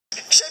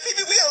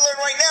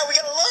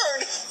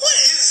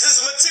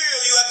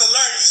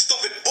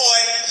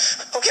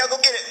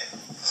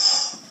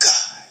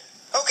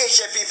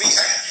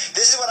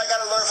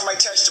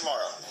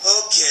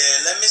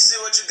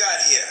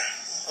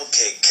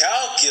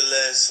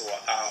calculus.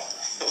 Wow.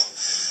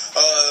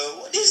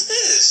 What is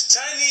this?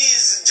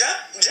 Japanese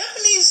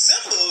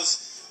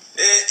symbols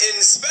in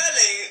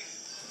spelling.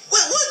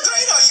 What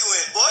grade are you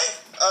in, boy?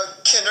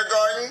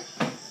 Kindergarten.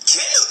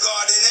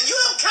 Kindergarten, and you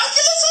have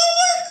calculus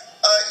homework?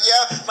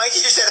 Yeah. My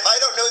teacher said if I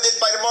don't know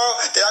this by tomorrow,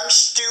 then I'm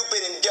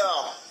stupid and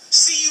dumb.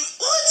 See,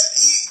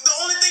 the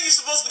only thing you're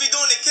supposed to be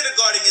doing in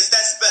kindergarten is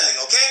that spelling,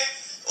 okay?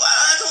 Well,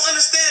 I don't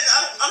understand.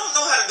 I don't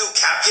know how to do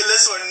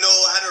calculus or know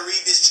how to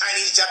read this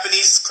Chinese,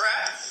 Japanese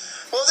crap.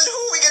 Well, then who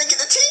are we going to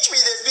get to teach me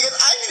this? Because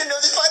I need to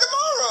know this by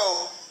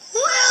tomorrow.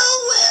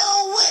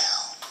 Well.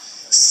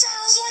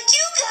 Sounds like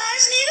you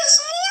guys need a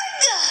smart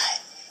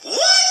guy.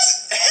 What?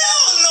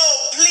 Hell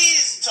no.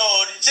 Please,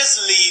 Toad.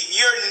 Just leave.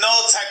 You're no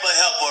type of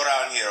help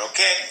around here,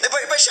 okay?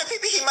 But Chef Pee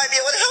Pee, he might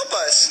be able to help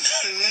us.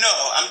 No,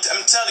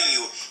 I'm telling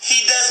you,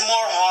 he does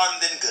more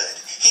harm than good.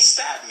 He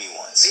stabbed me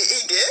once.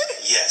 He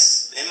did?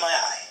 Yes, in my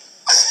eye.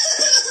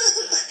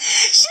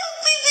 Chef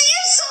Pee Pee,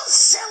 you're so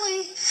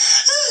silly.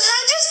 I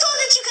just thought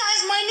that you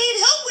guys might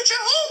need help with your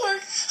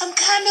homework. I'm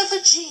kind of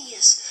a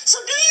genius. So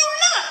do you or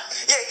not?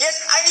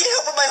 Yes, I need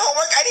help with my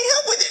homework. I need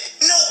help with it.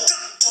 No,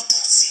 don't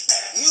say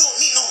that. You don't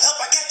need no help.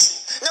 I got you.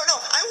 No,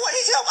 I want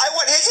his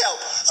help.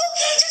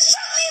 Okay, just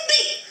drop me a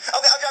beat.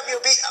 Okay, I'll drop you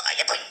a beat.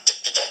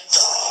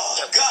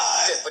 Oh,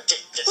 God.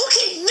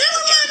 Okay,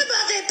 never mind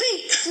about that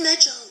beat.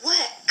 That y'all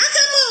whack. I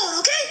got more,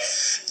 okay?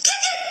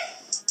 Kick it.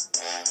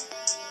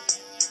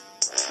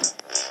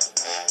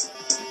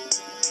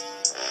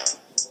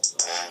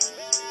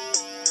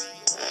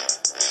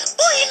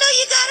 Boy, you know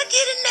you gotta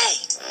get an A.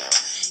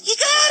 You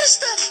gotta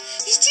study.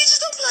 These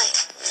teachers don't play.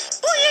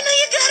 Boy, you know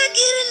you gotta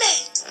get an A.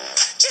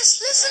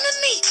 Just listen to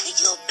me and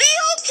you'll be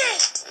okay.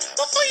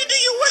 Before you do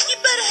your work, you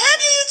better have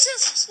your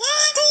utensils.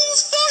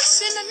 Spoons,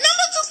 forks, and a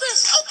number 2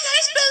 pencils. Okay,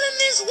 spelling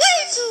is way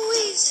too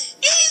easy.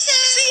 Easy.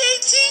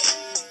 C-A-T,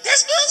 that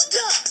spells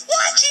duck.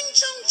 Watching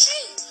Chong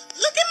Ching.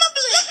 Look at my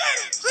bling. Look at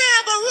it.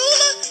 Grab a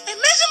ruler and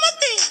measure my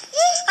thing.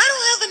 I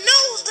don't have a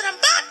nose, but I'm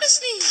about to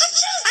sneeze.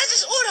 I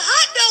just order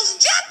hot dogs in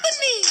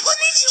Japanese.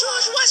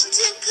 George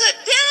Washington cut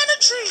down a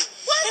tree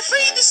and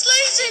freed the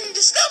slaves and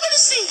discovered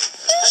the sea.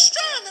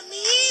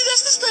 Astronomy,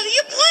 that's the study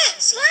of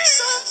plants.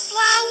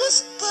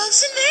 Sunflowers,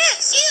 bugs, and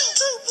ants.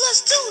 2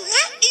 plus 2,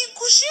 that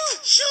equals you.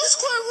 The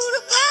square root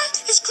of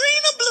pi is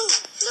green or blue.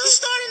 You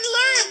starting to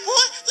learn,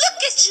 boy. Look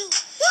at you.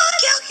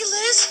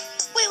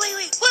 Calculus. Wait.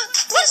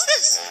 What's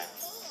this?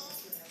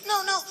 No.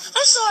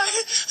 I'm sorry.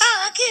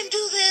 I can't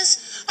do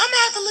this. I'm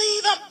gonna have to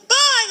leave.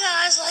 Bye,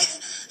 guys.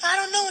 I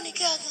don't know any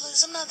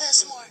calculus. I'm not that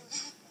smart.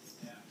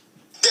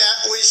 That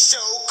was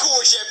so cool,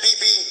 Chef Pee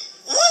Pee.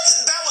 What?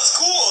 That was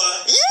cool.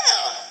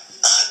 Yeah.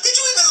 Did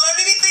you even learn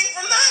anything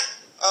from that?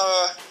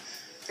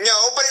 No,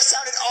 but it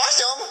sounded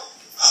awesome.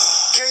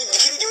 Can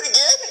he do it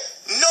again?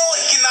 No,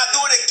 he cannot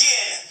do it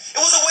again.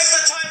 It was a waste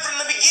of time from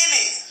the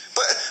beginning.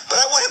 But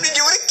I want him to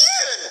do it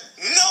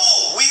again. No,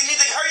 we need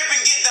to hurry up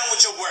and get done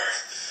with your work.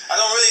 I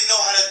don't really know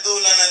how to do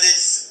none of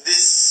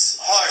this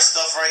hard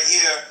stuff right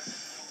here.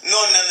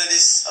 None of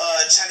this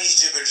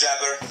Chinese jibber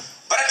jabber.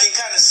 But I can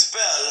kind of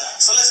spell.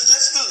 So let's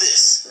do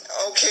this.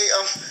 Okay,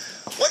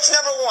 what's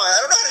number 1? I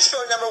don't know how to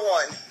spell number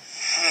 1.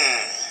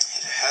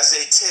 It has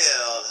a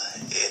tail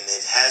and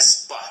it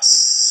has spots.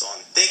 So I'm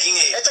thinking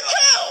It's a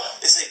cow.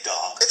 It's a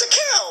dog. It's a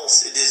cow.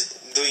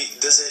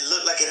 Does it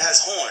look like it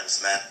has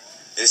horns, man?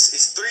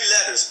 It's 3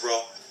 letters,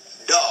 bro.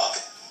 Dog.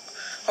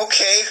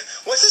 Okay,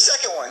 what's the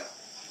second one?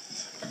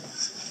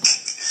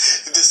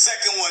 The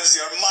second one's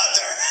your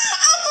mother.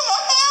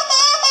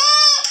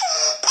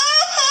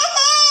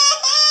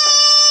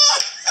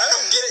 I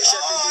don't get it, Chef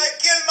Pee Pee. I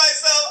killed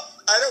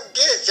myself. I don't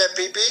get it, Chef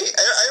Pee Pee.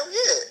 I don't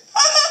get it.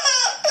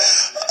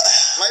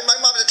 My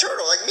mom's a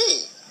turtle, like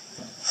me.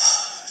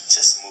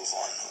 Just move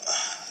on.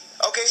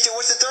 Okay, so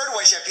what's the third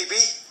one, Chef Pee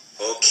Pee?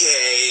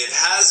 Okay, it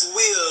has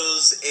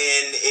wheels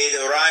and it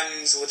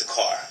rhymes with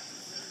car.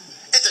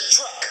 It's a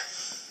truck.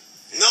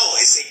 No,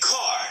 it's a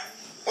car.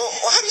 Well,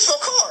 how do you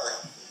spell car?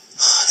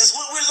 This is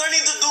what we're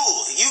learning to do.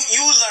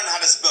 You learn how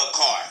to spell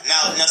car.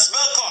 Now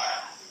spell car.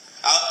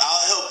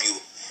 I'll help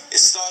you. It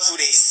starts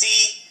with a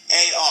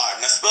C-A-R.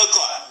 Now spell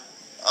car.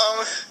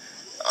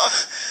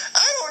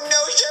 I don't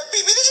know, Chef Pee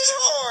Pee. This is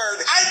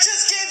hard. I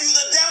just gave you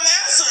the damn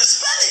answer.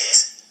 Spell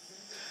it.